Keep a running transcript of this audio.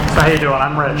How you doing?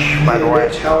 I'm Rich, by the way.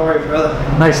 Rich, how are you, brother?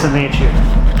 Nice to meet you.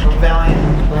 I'm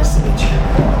Valiant. Nice to meet you.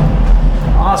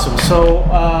 Awesome. So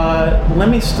let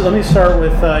me start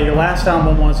with your last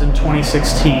album was in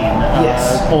 2016.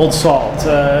 Yes. Old Salt.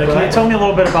 Can you tell me a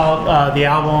little bit about the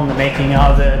album, the making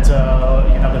of it,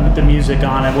 the music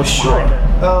on it? What's Sure.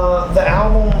 The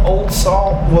album Old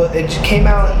Salt, it came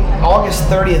out August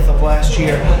 30th of last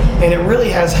year, and it really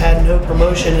has had no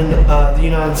promotion in the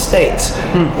United States.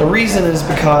 The reason is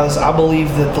because I believe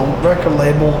that the record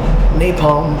label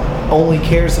Napalm only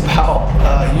cares about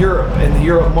Europe and the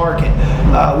Europe market.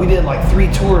 We did like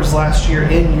 3 tours last year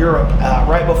in Europe,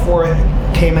 right before it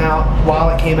came out,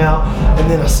 while it came out, and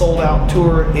then a sold-out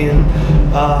tour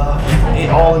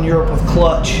all in Europe with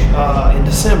Clutch in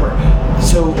December.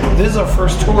 So this is our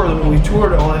first tour that we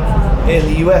toured on it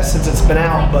in the U.S. since it's been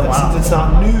out, but since it's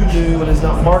not new and is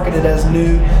not marketed as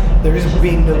new, there isn't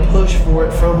being no push for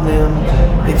it from them.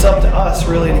 It's up to us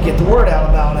really to get the word out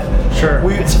about it. Sure.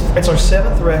 It's our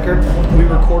 7th record. We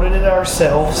recorded it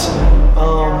ourselves.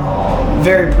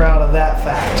 Very proud of that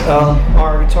fact.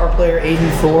 Our guitar player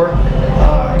Aiden Thor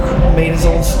made his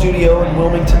own studio in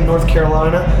Wilmington, North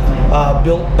Carolina,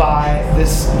 built by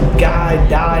this guy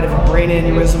died of a brain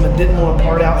aneurysm and didn't want to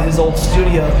part out his old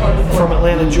studio from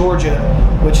Atlanta, Georgia,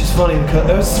 which is funny because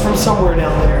it was from somewhere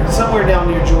down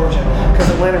near Georgia, because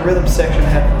Atlanta Rhythm Section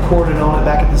had recorded on it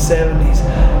back in the 70s,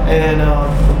 and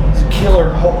it's a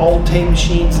killer old tape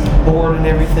machines and board and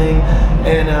everything,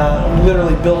 and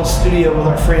literally built a studio with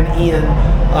our friend Ian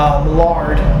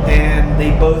Millard, and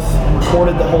they both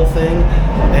recorded the whole thing,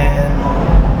 and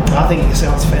I think it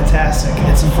sounds fantastic.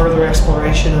 It's a further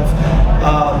exploration of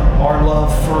our love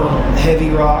for heavy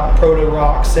rock,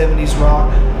 proto-rock, 70s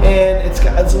rock, and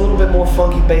it's a little bit more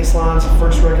funky bass lines. The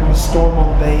first record was Storm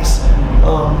on bass.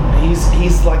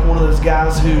 He's like one of those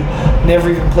guys who never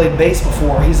even played bass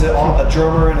before. He's a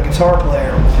drummer and a guitar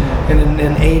player,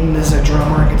 and Aiden is a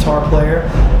drummer and guitar player.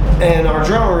 And our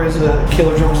drummer is a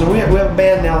killer drummer. So we have a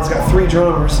band now that's got 3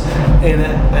 drummers in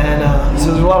it, and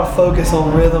so there's a lot of focus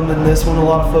on rhythm in this one, a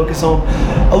lot of focus on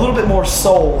a little bit more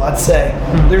soul, I'd say.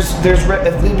 There's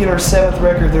in our 7th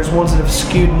record, there's ones that have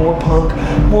skewed more punk,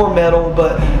 more metal,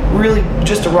 but really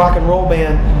just a rock and roll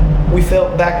band. We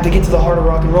felt back to get to the heart of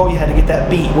rock and roll, you had to get that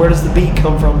beat. Where does the beat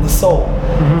come from? The soul.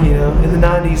 You know, in the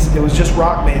 90s, it was just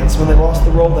rock bands. When they lost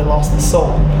the roll, they lost the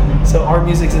soul. So our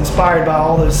music's inspired by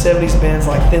all those 70s bands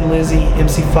like Thin Lizzy,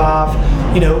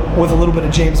 MC5, with a little bit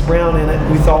of James Brown in it.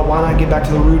 We thought, why not get back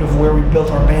to the root of where we built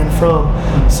our band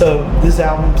from? So this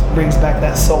album brings back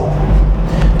that soul.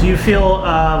 Do you feel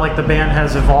like the band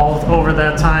has evolved over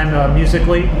that time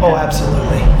musically? Oh,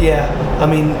 absolutely. Yeah. I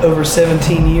mean, over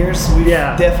 17 years, we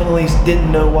definitely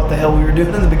didn't know what the hell we were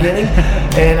doing in the beginning.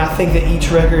 And I think that each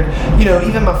record,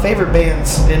 even my favorite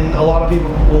bands, and a lot of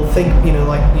people will think,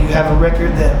 like you have a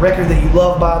record that you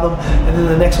love by them, and then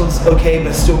the next one's okay,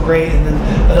 but still great, and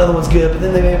then another one's good, but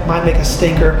then they might make a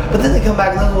stinker, but then they come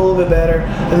back and they're a little bit better,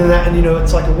 and then that, and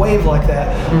it's like a wave like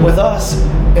that. With us,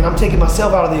 and I'm taking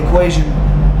myself out of the equation,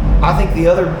 I think the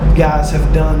other guys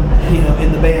have done,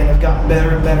 in the band, have gotten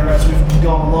better and better as we've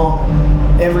gone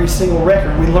along. Every single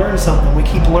record, we learn something. We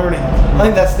keep learning. I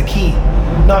think that's the key.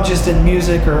 Not just in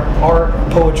music or art,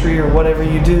 or poetry, or whatever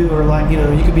you do, or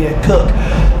you could be a cook.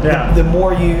 Yeah. The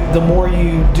more you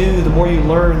do, the more you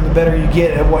learn, the better you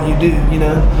get at what you do.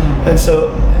 And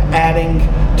so adding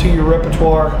to your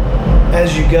repertoire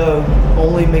as you go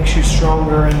only makes you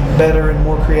stronger and better and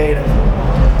more creative.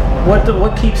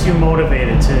 What keeps you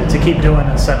motivated to keep doing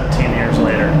it 17 years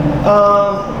later?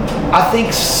 I think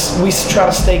we try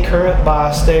to stay current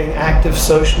by staying active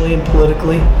socially and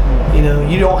politically.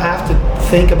 You don't have to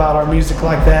think about our music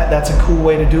like that. That's a cool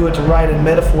way to do it, to write in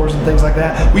metaphors and things like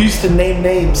that. We used to name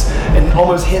names and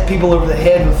almost hit people over the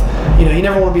head with, you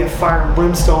never want to be a fire and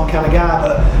brimstone kind of guy,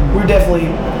 but we're definitely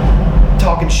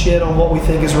talking shit on what we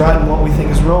think is right and what we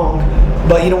think is wrong.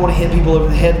 But you don't want to hit people over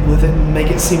the head with it and make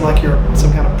it seem like you're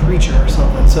some kind of preacher or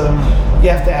something. So you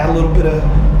have to add a little bit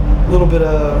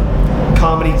of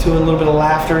comedy to it, a little bit of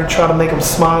laughter, and try to make them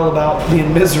smile about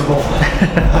being miserable.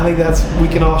 I think we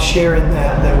can all share in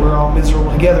that we're all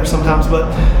miserable together sometimes.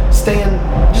 But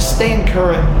staying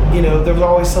current. There's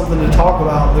always something to talk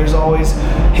about. There's always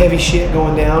heavy shit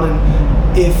going down,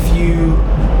 and if you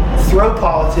throw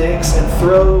politics and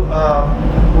throw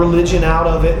religion out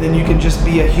of it, then you can just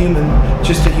be a human,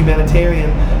 just a humanitarian,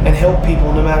 and help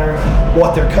people no matter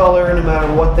what their color, no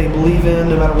matter what they believe in,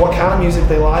 no matter what kind of music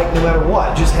they like, no matter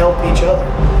what. Just help each other.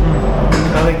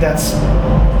 I think that's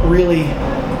really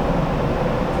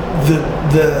the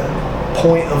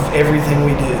point of everything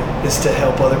we do is to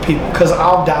help other people. Because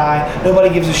I'll die. Nobody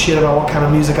gives a shit about what kind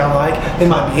of music I like. They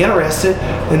might be interested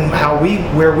in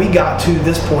where we got to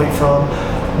this point from,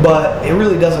 but it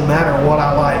really doesn't matter what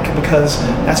I like, because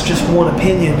that's just one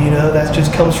opinion, you know. That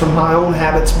just comes from my own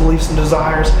habits, beliefs, and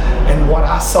desires, and what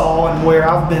I saw and where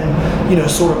I've been, you know,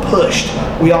 sort of pushed.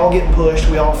 We all get pushed.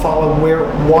 We all follow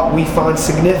what we find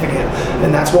significant,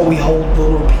 and that's what we hold the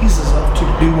little pieces of to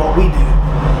do what we do.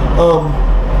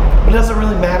 It doesn't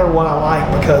really matter what I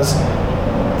like, because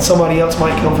somebody else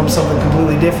might come from something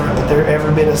completely different, but they're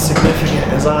every bit as significant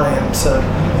as I am. So,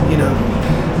 you know,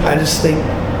 I just think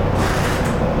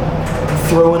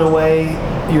throwing away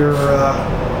your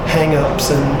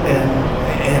hang-ups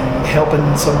and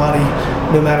helping somebody,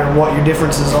 no matter what your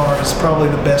differences are, is probably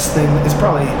the best thing. It's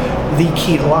probably the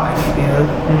key to life, you know.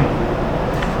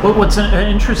 Well, what's an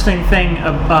interesting thing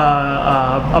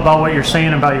about what you're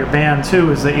saying about your band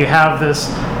too is that you have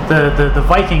the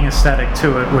Viking aesthetic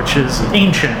to it, which is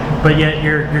ancient, but yet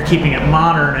you're keeping it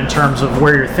modern in terms of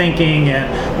where you're thinking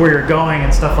and where you're going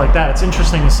and stuff like that. It's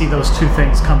interesting to see those two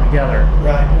things come together.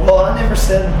 Right. Well, I never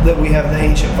said that we have the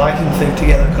ancient Viking thing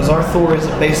together, because our Thor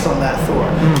isn't based on that Thor.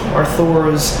 Our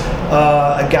Thor is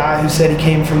a guy who said he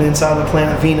came from inside the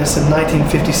planet Venus in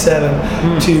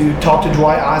 1957 to talk to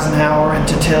Dwight Eisenhower and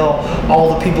to tell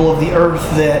all the people of the Earth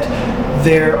that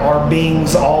there are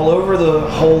beings all over the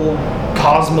whole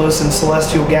cosmos and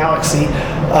celestial galaxy,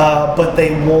 but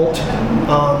they won't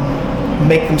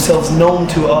make themselves known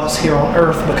to us here on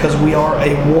Earth because we are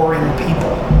a warring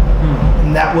people.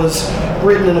 And that was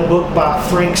written in a book by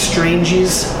Frank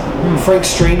Stranges. Frank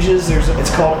Stranges,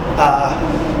 it's called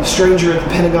Stranger at the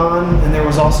Pentagon, and there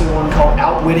was also one called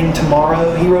Outwitting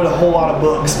Tomorrow. He wrote a whole lot of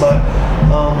books, but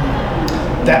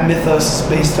that mythos is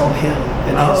based on him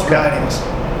and his writings.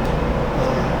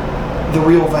 The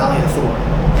real Valiant Thor.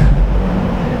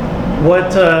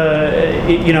 What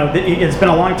you know, it's been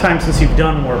a long time since you've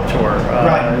done Warped Tour.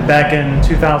 Right. Back in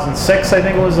 2006, I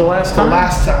think it was the last time. The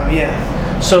last time,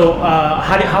 yeah. So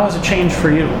how has it changed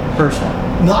for you personally?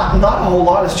 Not a whole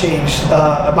lot has changed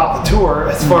about the tour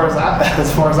as far as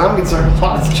I'm concerned. A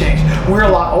lot has changed. We're a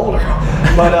lot older,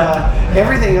 but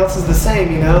everything else is the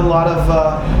same. You know, a lot of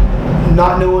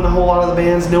not knowing a whole lot of the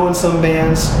bands, knowing some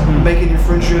bands, making your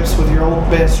friendships with your old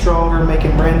band stronger,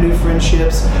 making brand new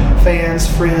friendships, fans,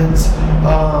 friends,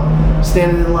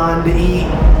 standing in line to eat,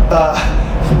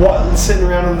 sitting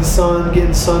around in the sun,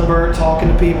 getting sunburnt, talking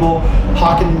to people,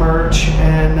 hawking merch,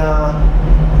 and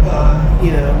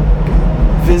you know,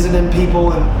 visiting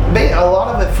people. And a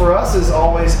lot of it for us is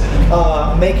always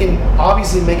making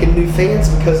new fans,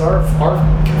 because our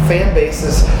fan base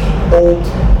is old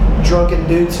drunken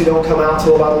dudes who don't come out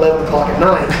till about 11 o'clock at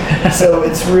night. So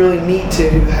it's really neat to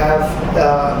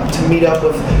have to meet up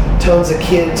with tons of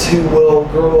kids who will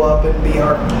grow up and be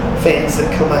our fans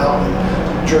that come out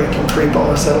and drink and creep on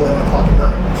us at 11 o'clock at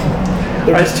night.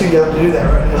 They're just too young to do that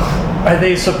right now. Are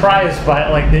they surprised by,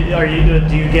 like, do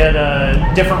you get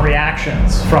different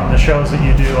reactions from the shows that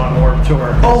you do on Warped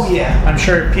Tour? Oh yeah, I'm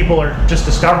sure people are just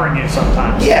discovering you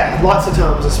sometimes. Yeah, lots of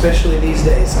times, especially these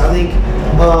days. I think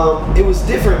it was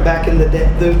different back in the day.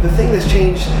 The thing that's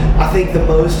changed, I think, the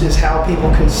most is how people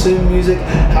consume music,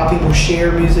 how people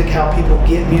share music, how people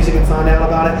get music and find out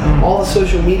about it. All the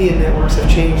social media networks have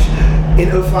changed. In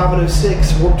 05 and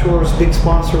 06, Warped Tour's big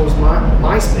sponsor was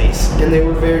MySpace, and they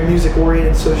were very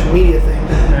music-oriented social media thing.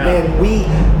 Yeah. And we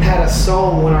had a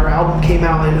song when our album came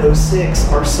out in 06.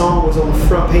 Our song was on the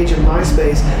front page of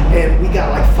MySpace, and we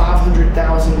got like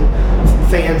 500,000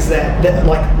 fans that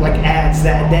like ads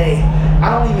that day. I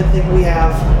don't even think we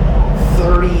have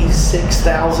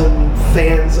 36,000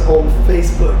 fans on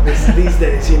Facebook these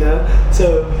days, you know.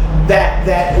 So that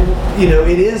you know,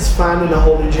 it is finding a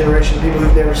whole new generation of people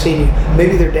who've never seen you.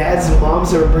 Maybe their dads and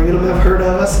moms that were bringing them have heard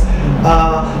of us.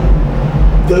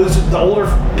 The older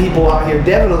people out here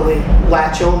definitely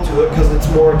latch onto it because it's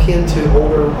more akin to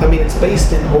older. I mean, it's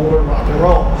based in older rock and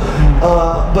roll.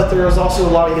 But there is also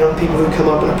a lot of young people who come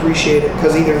up and appreciate it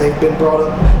because either they've been brought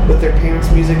up with their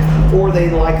parents' music or they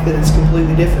like that it's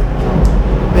completely different.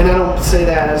 And I don't say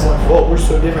that as like, whoa, we're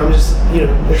so different. I'm just, you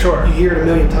know, sure. You hear it a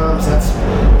million times.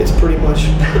 It's pretty much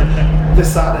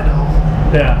decided on.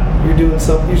 Yeah. You're doing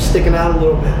something. You're sticking out a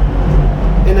little bit.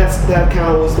 And that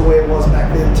kind of was the way it was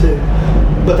back then too.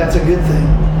 But that's a good thing.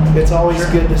 It's always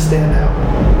good to stand out.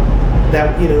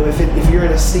 That, you know, if you're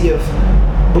in a sea of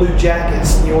blue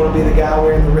jackets, you want to be the guy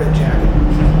wearing the red jacket.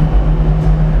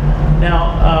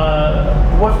 Now,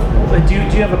 what do you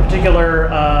have a particular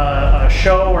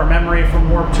show or memory from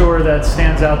Warped Tour that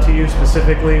stands out to you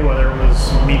specifically, whether it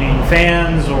was meeting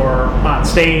fans or on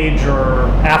stage or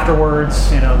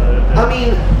afterwards? You know, I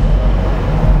mean,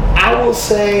 I will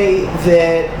say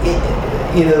that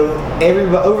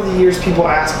everybody over the years, people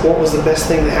ask what was the best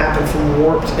thing that happened from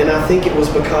Warped, and I think it was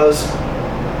because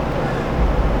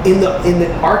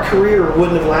our career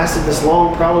wouldn't have lasted this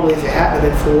long probably if it hadn't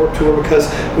been for Warped Tour, because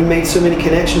we made so many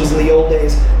connections in the old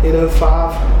days. In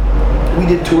 '05, we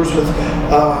did tours with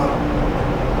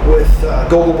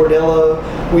Gogol Bordello.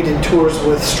 We did tours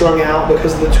with Strung Out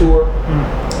because of the tour.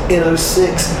 In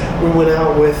 '06, we went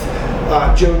out with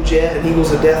Joan Jett and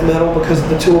Eagles of Death Metal because of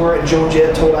the tour, and Joan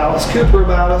Jett told Alice Cooper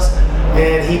about us,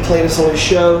 and he played us on his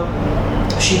show.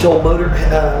 She told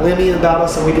Lemmy about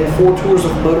us, and we did 4 tours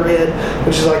with Motorhead,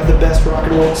 which is like the best rock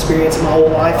and roll experience of my whole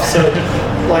life. So,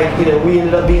 we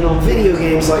ended up being on video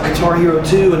games like Guitar Hero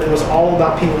 2, and it was all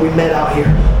about people we met out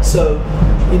here. So,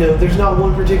 there's not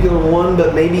one particular one,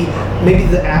 but maybe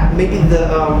the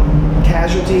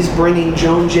casualties bringing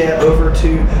Joan Jett over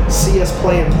to see us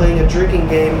play and playing a drinking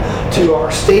game to our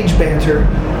stage banter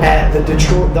at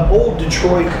the old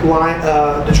Detroit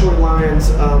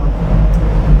Lions.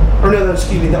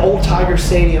 The old Tiger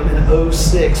Stadium in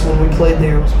 '06 when we played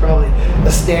there was probably a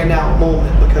standout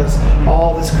moment, because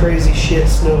all this crazy shit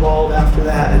snowballed after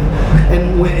that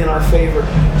and went in our favor.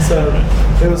 So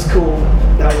it was cool.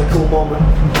 That was a cool moment.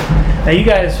 Now, you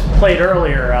guys played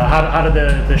earlier. How did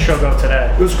the show go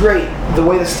today? It was great. The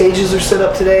way the stages are set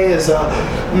up today is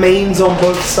mains on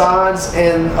both sides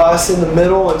and us in the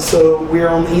middle, and so we're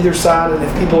on either side, and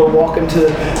if people are walking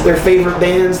to their favorite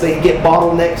bands, they get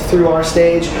bottlenecked through our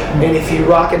stage, and if you're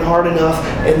rocking hard enough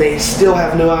and they still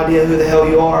have no idea who the hell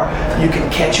you are, you can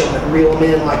catch them and reel them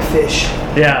in like fish.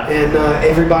 Yeah. And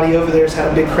everybody over there's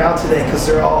had a big crowd today because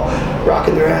they're all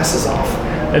rocking their asses off.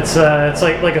 It's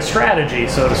like a strategy,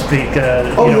 so to speak.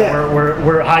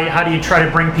 How do you try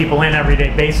to bring people in every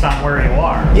day based on where you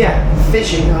are? Yeah,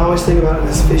 fishing. I always think about it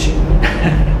as fishing.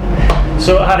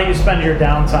 So how do you spend your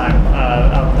downtime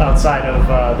outside of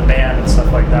the band and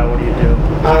stuff like that? What do you do?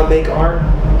 I make art.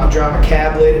 I drive a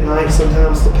cab late at night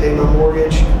sometimes to pay my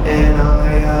mortgage, and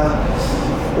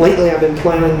lately I've been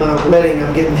planning my wedding.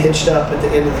 I'm getting hitched up at the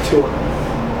end of the tour.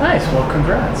 Nice. Well,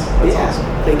 congrats. That's awesome.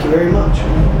 Thank you very much.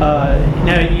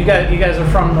 Now, you guys are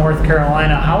from North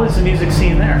Carolina. How is the music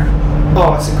scene there?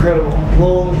 Oh, it's incredible.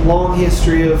 Long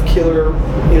history of killer,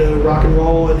 rock and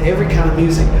roll and every kind of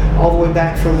music, all the way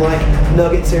back from like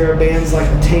Nuggets era bands like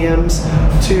the Tams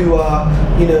to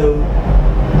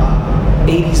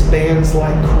 80s bands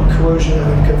like Corrosion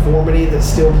of Conformity that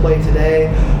still play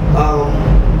today.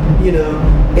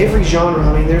 Every genre.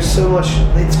 I mean, there's so much.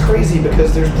 It's crazy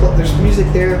because there's music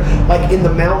there. Like in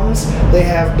the mountains, they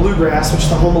have bluegrass, which is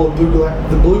the home of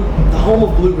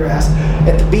bluegrass.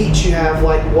 At the beach, you have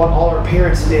like what all our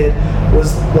parents did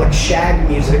was like shag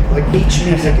music. Like beach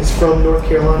music is from North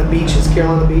Carolina Beach, it's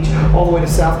Carolina Beach, all the way to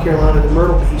South Carolina to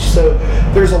Myrtle Beach. So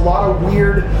there's a lot of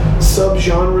weird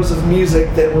subgenres of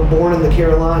music that were born in the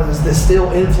Carolinas that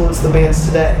still influence the bands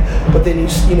today. But then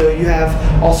you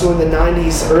have also in the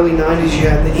early 90s, you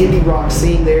had the indie rock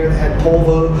scene there that had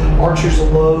Polvo, Archers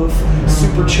of Loaf,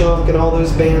 Superchunk, and all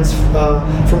those bands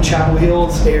from Chapel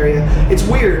Hill's area. It's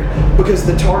weird because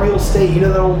the Tar Heel State,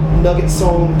 that old Nugget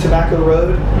song Tobacco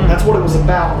Road? That's what it was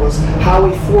about, was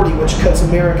Highway 40, which cuts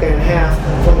America in half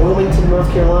from Wilmington,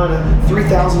 North Carolina,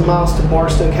 3,000 miles to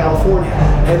Barstow, California.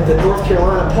 And the North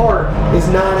Carolina part is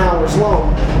 9 hours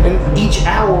long, and each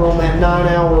hour on that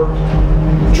 9-hour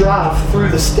drive through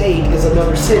the state is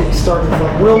another city, starting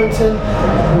from Wilmington,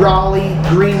 Raleigh,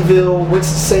 Greenville,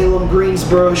 Winston-Salem,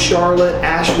 Greensboro, Charlotte,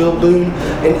 Asheville, Boone,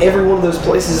 and every one of those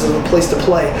places is a place to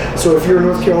play. So if you're a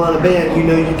North Carolina band, you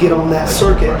get on that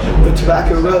circuit, the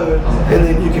Tobacco Road, and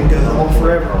then you can go on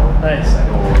forever. Nice.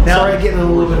 Now, sorry, I'm getting a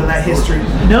little bit of that history.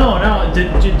 No.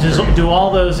 Do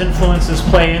all those influences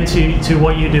play into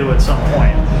what you do at some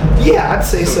point? Yeah, I'd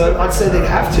say so. I'd say they'd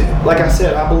have to. Like I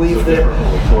said, I believe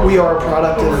that we are a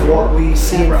product of what we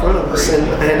see in front of us.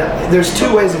 And there's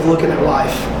two ways of looking at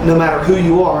life, no matter who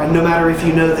you are, and no matter if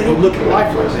you know that you look at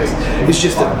life like this. It's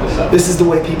just that this is the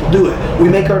way people do it. We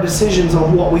make our decisions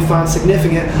on what we find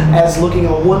significant as looking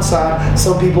on one side.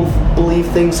 Some people believe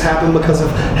things happen because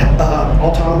of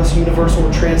autonomous, universal,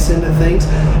 or transcendent things.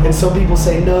 And some people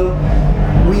say, no,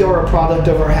 we are a product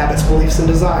of our habits, beliefs, and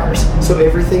desires. So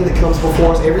everything that comes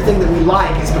before us, everything that we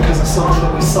like is because of something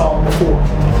that we saw before.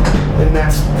 And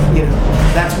that's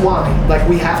why. Like,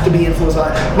 we have to be influenced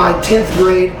by it. My 10th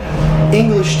grade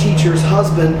English teacher's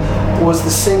husband was the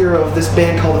singer of this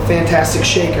band called the Fantastic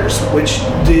Shakers, which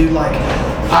do like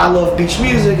I love beach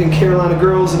music and Carolina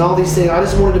Girls and all these things. I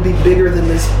just wanted to be bigger than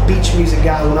this beach music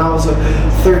guy when I was a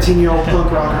 13-year-old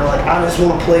punk rocker. Like, I just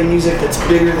want to play music that's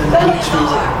bigger than beach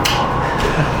music.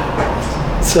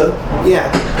 So,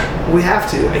 yeah, We have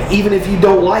to. Even if you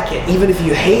don't like it, even if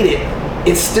you hate it,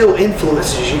 it still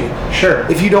influences you. Sure.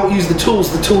 If you don't use the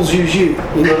tools use you.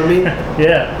 You know what I mean?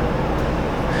 Yeah.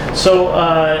 So,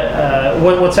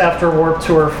 what's after Warped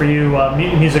Tour for you,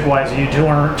 music-wise? Are you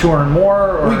touring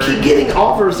more? Or? We keep getting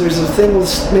offers. There's a thing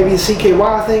with maybe a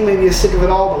CKY thing, maybe a Sick of It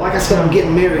All. But like I said, I'm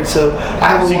getting married, so I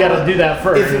have. So you got to do that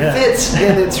first. If it fits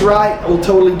and it's right, we'll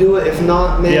totally do it. If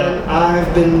not, man,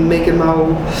 I've been making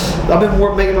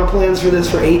making my plans for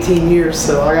this for 18 years.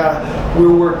 So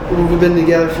we've been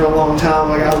together for a long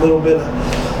time. I got a little bit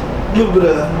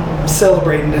of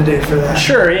celebrating to do for that.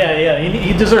 Sure, yeah.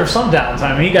 You deserve some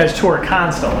downtime. I mean, you guys tour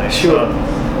constantly. Sure.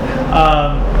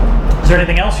 So, is there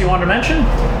anything else you want to mention?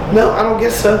 No, I don't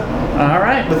guess so. All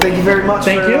right. But thank you very much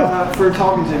for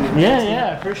talking to me.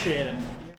 Yeah, I appreciate it.